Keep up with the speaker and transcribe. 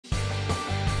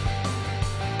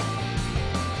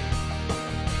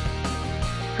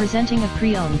Presenting a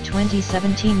pre-owned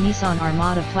 2017 Nissan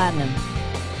Armada Platinum.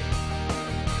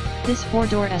 This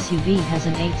 4-door SUV has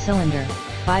an 8-cylinder,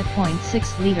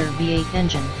 5.6-liter V8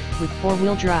 engine, with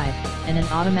 4-wheel drive, and an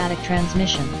automatic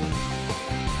transmission.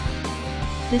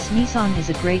 This Nissan is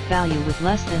a great value with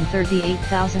less than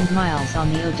 38,000 miles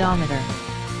on the odometer.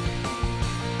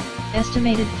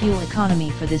 Estimated fuel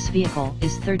economy for this vehicle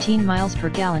is 13 miles per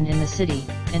gallon in the city,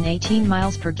 and 18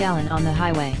 miles per gallon on the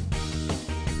highway.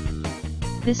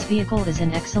 This vehicle is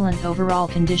in excellent overall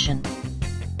condition.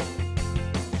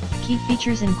 Key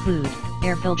features include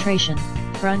air filtration,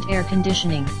 front air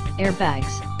conditioning,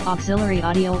 airbags, auxiliary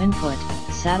audio input,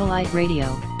 satellite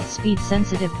radio,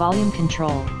 speed-sensitive volume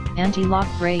control, anti-lock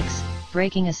brakes,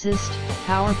 braking assist,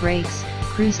 power brakes,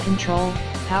 cruise control,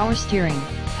 power steering,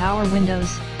 power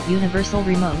windows, universal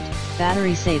remote,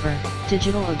 battery saver,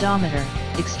 digital odometer,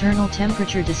 external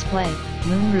temperature display,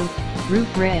 moonroof,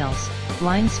 roof rails,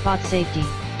 blind spot safety,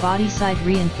 body side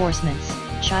reinforcements,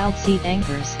 child seat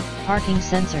anchors, parking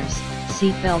sensors,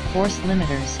 seat belt force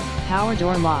limiters, power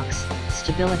door locks,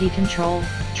 stability control,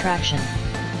 traction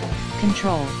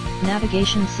control,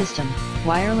 navigation system,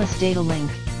 wireless data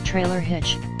link, trailer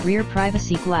hitch, rear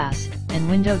privacy glass, and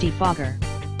window defogger.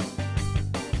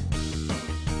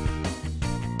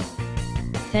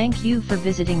 Thank you for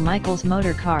visiting Michael's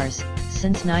Motorcars.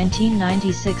 Since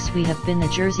 1996 we have been the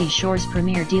Jersey Shore's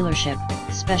premier dealership,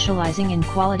 specializing in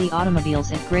quality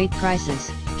automobiles at great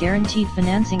prices, guaranteed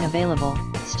financing available.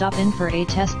 Stop in for a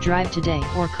test drive today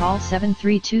or call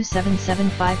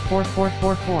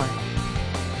 732-775-4444.